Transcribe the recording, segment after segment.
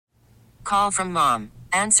Call from mom.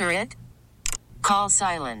 Answer it. Call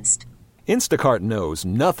silenced. Instacart knows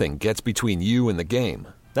nothing gets between you and the game.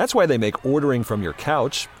 That's why they make ordering from your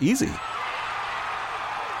couch easy.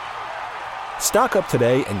 Stock up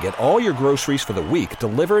today and get all your groceries for the week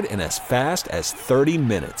delivered in as fast as 30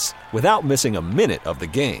 minutes without missing a minute of the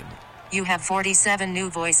game. You have 47 new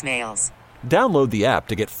voicemails. Download the app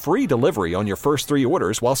to get free delivery on your first 3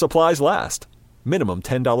 orders while supplies last. Minimum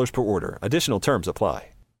 $10 per order. Additional terms apply.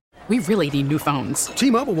 We really need new phones.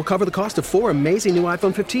 T-Mobile will cover the cost of 4 amazing new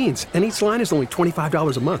iPhone 15s, and each line is only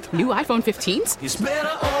 $25 a month. New iPhone 15s? It's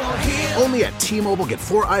better over here. Only at T-Mobile, get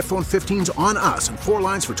 4 iPhone 15s on us and 4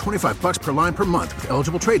 lines for $25 per line per month with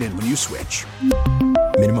eligible trade-in when you switch.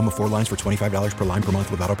 Minimum of 4 lines for $25 per line per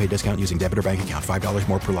month with autopay discount using debit or bank account. $5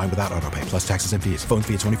 more per line without autopay, plus taxes and fees. Phone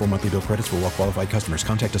fee at 24 monthly bill credits for well-qualified customers.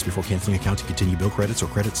 Contact us before canceling account to continue bill credits or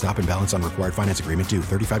credit stop and balance on required finance agreement due.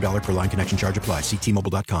 $35 per line connection charge applies. See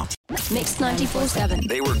T-Mobile.com. Mix 94.7.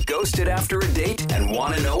 They were ghosted after a date and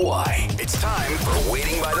want to know why. It's time for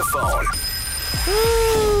Waiting by the Phone.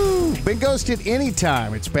 Ooh, been ghosted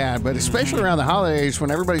anytime it's bad, but especially around the holidays when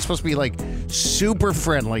everybody's supposed to be like super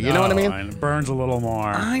friendly. You know what I mean? And it burns a little more.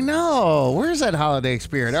 I know. Where's that holiday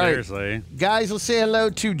spirit? Seriously. All right, guys, let's say hello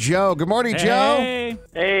to Joe. Good morning, Joe.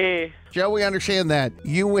 Hey. Joe, we understand that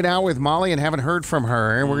you went out with Molly and haven't heard from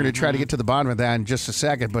her, and we're going to try to get to the bottom of that in just a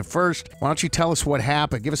second. But first, why don't you tell us what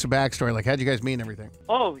happened? Give us a backstory. Like, how'd you guys meet and everything?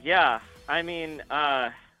 Oh, yeah. I mean,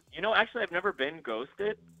 actually, I've never been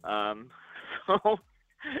ghosted. So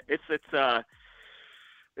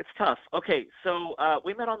it's tough. Okay, so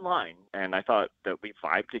we met online, and I thought that we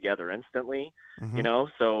vibed together instantly.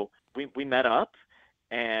 So we met up,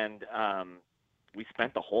 and we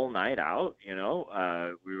spent the whole night out.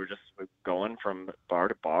 We were just going from bar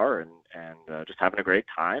to bar and just having a great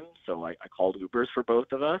time. So I called Ubers for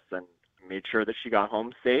both of us and made sure that she got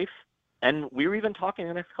home safe. And we were even talking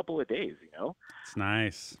the next couple of days, It's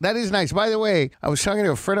nice. That is nice. By the way, I was talking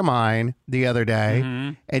to a friend of mine the other day,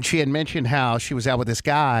 and she had mentioned how she was out with this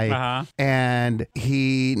guy, and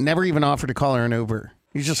he never even offered to call her an Uber.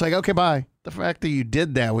 He's just like, okay, bye. The fact that you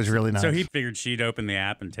did that was really nice. So he figured she'd open the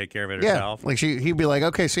app and take care of it herself? Yeah, like he'd be like,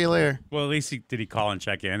 okay, see you later. Well, at least did he call and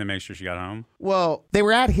check in and make sure she got home? Well, they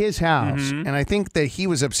were at his house, and I think that he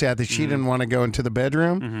was upset that she didn't want to go into the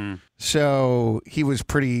bedroom. So he was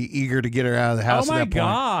pretty eager to get her out of the house at that point. Oh,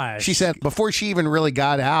 my gosh. She said before she even really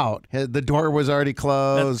got out, the door was already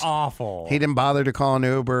closed. That's awful. He didn't bother to call an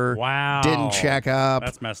Uber. Wow. Didn't check up.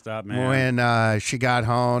 That's messed up, man. When she got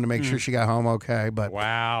home to make sure she got home okay. But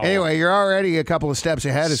wow. Anyway, you're already a couple of steps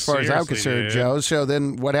ahead as far as I'm concerned, dude. Joe. So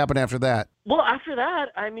then what happened after that? Well, after that,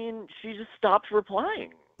 I mean, she just stopped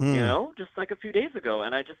replying, just like a few days ago.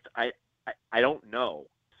 And I don't know.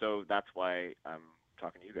 So that's why I'm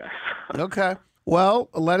talking to you guys. Okay. Well,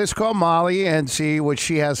 let us call Molly and see what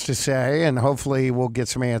she has to say, and hopefully we'll get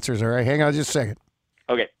some answers. All right, hang on just a second.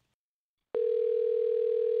 Okay.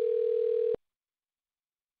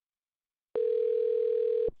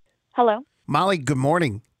 Hello. Molly, good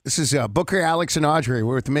morning. This is Booker, Alex, and Audrey.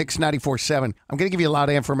 We're with Mix 94.7. I'm going to give you a lot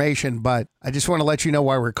of information, but I just want to let you know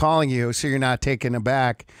why we're calling you so you're not taken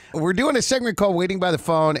aback. We're doing a segment called Waiting by the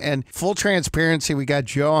Phone, and full transparency, we got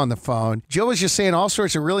Joe on the phone. Joe was just saying all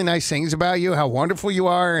sorts of really nice things about you, how wonderful you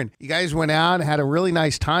are, and you guys went out and had a really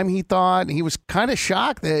nice time, he thought. And he was kind of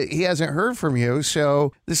shocked that he hasn't heard from you.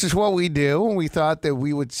 So this is what we do, and we thought that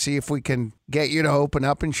we would see if we can get you to open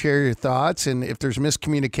up and share your thoughts. And if there's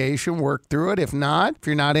miscommunication, work through it. If not, if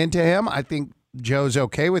you're not into him, I think Joe's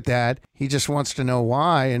okay with that. He just wants to know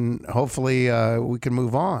why, and hopefully we can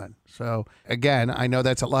move on. So, again, I know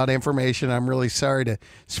that's a lot of information. I'm really sorry to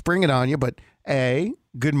spring it on you, but A,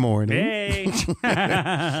 good morning.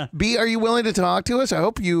 Hey. B, are you willing to talk to us? I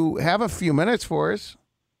hope you have a few minutes for us.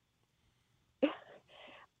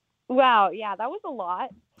 Wow, yeah, that was a lot.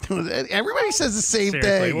 Everybody says the same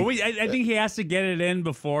Seriously. thing. Well, I think he has to get it in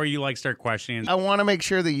before you start questioning. I want to make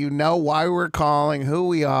sure that you know why we're calling, who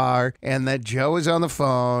we are, and that Joe is on the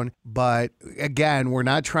phone. But again, we're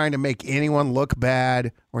not trying to make anyone look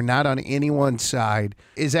bad. We're not on anyone's side.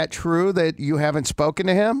 Is that true that you haven't spoken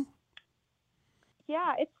to him?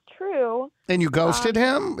 Yeah, it's true. And you ghosted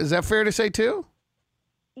him? Is that fair to say too?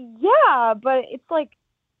 Yeah, but it's like,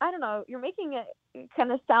 I don't know, you're making it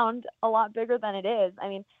kind of sound a lot bigger than it is. I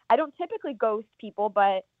mean, I don't typically ghost people,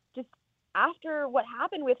 but just after what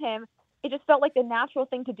happened with him, it just felt like the natural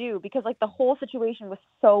thing to do because the whole situation was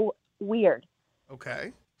so weird.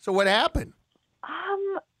 Okay. So what happened?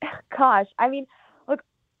 Gosh, I mean, look,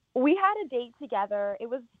 we had a date together. It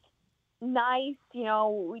was nice,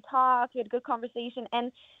 we talked, we had a good conversation,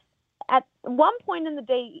 and at one point in the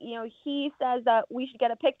date, he says that we should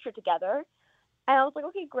get a picture together. And I was like,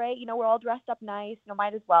 okay, great. We're all dressed up nice.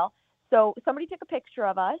 Might as well. So somebody took a picture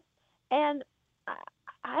of us. And I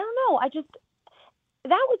don't know.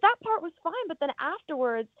 That part was fine. But then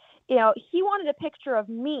afterwards, he wanted a picture of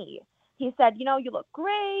me. He said, you look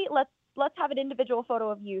great. Let's have an individual photo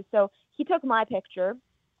of you. So he took my picture.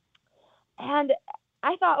 And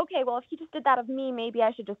I thought, okay, well, if he just did that of me, maybe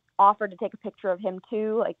I should just offer to take a picture of him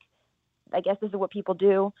too. Like, I guess this is what people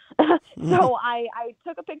do. So I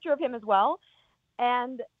took a picture of him as well.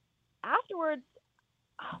 And afterwards,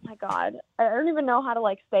 oh my God, I don't even know how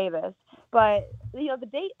to say this, but the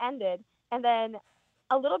date ended. And then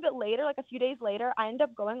a little bit later, like a few days later, I ended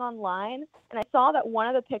up going online and I saw that one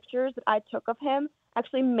of the pictures that I took of him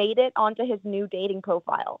actually made it onto his new dating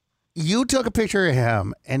profile. You took a picture of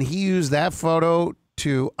him and he used that photo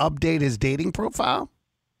to update his dating profile?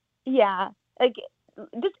 Yeah.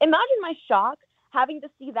 Just imagine my shock having to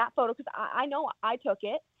see that photo, because I know I took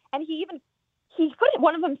it, and he put it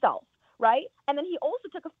one of himself, right? And then he also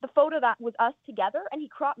took the photo that was us together, and he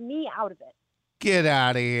cropped me out of it. Get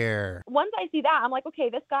out of here. Once I see that, I'm like, okay,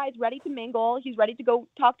 this guy's ready to mingle. He's ready to go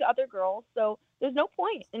talk to other girls. So there's no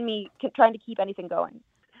point in me trying to keep anything going.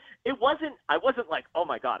 I wasn't like, oh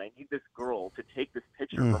my God, I need this girl to take this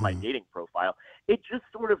picture for my dating profile. It just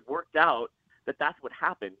sort of worked out that that's what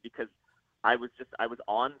happened, because I was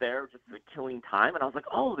on there just killing time, and I was like,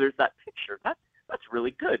 oh, there's that picture. That's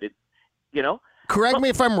really good. Correct me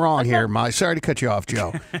if I'm wrong here, Molly. Sorry to cut you off,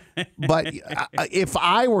 Joe. But if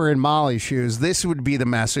I were in Molly's shoes, this would be the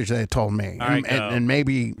message that it told me. And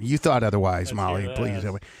maybe you thought otherwise, Molly. Please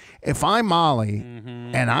help me. If I'm Molly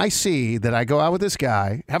and I see that I go out with this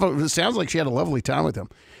guy, it sounds like she had a lovely time with him,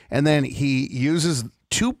 and then he uses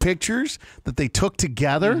 2 pictures that they took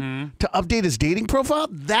together to update his dating profile,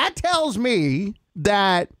 that tells me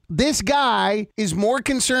that this guy is more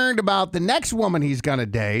concerned about the next woman he's going to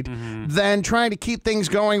date than trying to keep things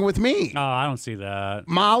going with me. Oh, I don't see that.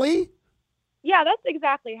 Molly? Yeah, that's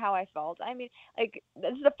exactly how I felt. I mean,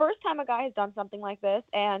 this is the first time a guy has done something like this,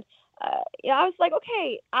 and I was like,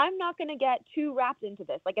 okay, I'm not going to get too wrapped into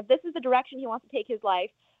this. If this is the direction he wants to take his life,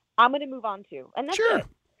 I'm going to move on to. And that's it.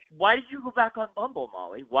 Why did you go back on Bumble,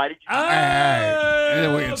 Molly? Why did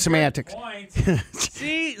you? Semantics.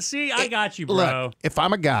 See, I got you, bro. Look, if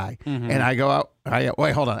I'm a guy and I go out,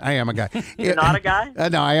 wait, hold on, I am a guy. You're not a guy?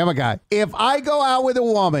 No, I am a guy. If I go out with a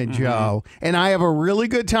woman, Joe, and I have a really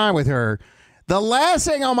good time with her, the last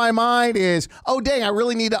thing on my mind is, oh, dang, I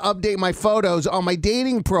really need to update my photos on my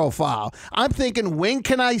dating profile. I'm thinking, when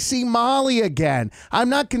can I see Molly again? I'm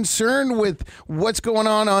not concerned with what's going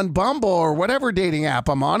on Bumble or whatever dating app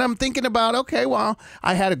I'm on. I'm thinking about, okay, well,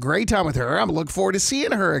 I had a great time with her. I'm looking forward to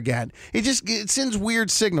seeing her again. It sends weird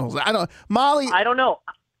signals. Molly. I don't know.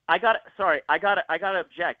 I got to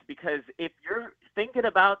object, because if you're thinking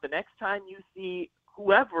about the next time you see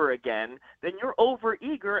whoever again, then you're over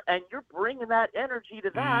eager and you're bringing that energy to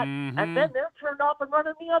that, and then they're turned off and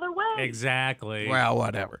running the other way. Exactly. Well,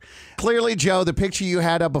 whatever. Clearly, Joe, the picture you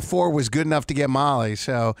had up before was good enough to get Molly,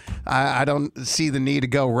 so I don't see the need to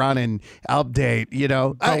go run and update,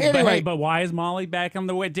 Anyway. But why is Molly back on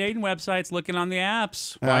the dating websites looking on the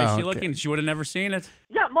apps? Why is she looking? She would have never seen it.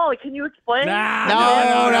 Yeah, Molly, can you explain?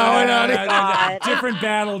 No. Different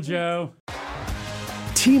battle, Joe.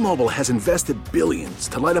 T-Mobile has invested billions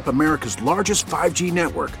to light up America's largest 5G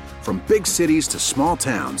network, from big cities to small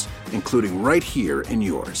towns, including right here in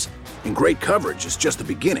yours. And great coverage is just the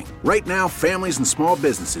beginning. Right now, families and small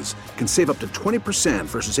businesses can save up to 20%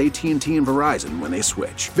 versus AT&T and Verizon when they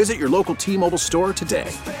switch. Visit your local T-Mobile store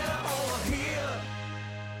today.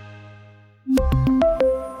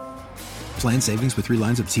 Plan savings with 3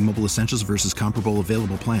 lines of T-Mobile Essentials versus comparable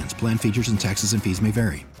available plans. Plan features and taxes and fees may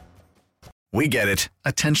vary. We get it.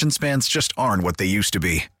 Attention spans just aren't what they used to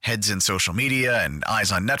be. Heads in social media and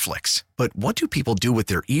eyes on Netflix. But what do people do with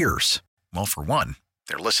their ears? Well, for one,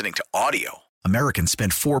 they're listening to audio. Americans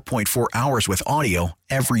spend 4.4 hours with audio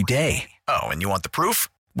every day. Oh, and you want the proof?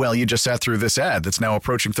 Well, you just sat through this ad that's now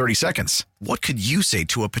approaching 30 seconds. What could you say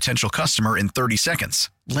to a potential customer in 30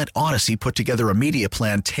 seconds? Let Odyssey put together a media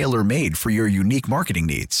plan tailor-made for your unique marketing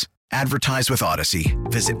needs. Advertise with Odyssey.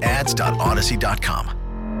 Visit ads.odyssey.com.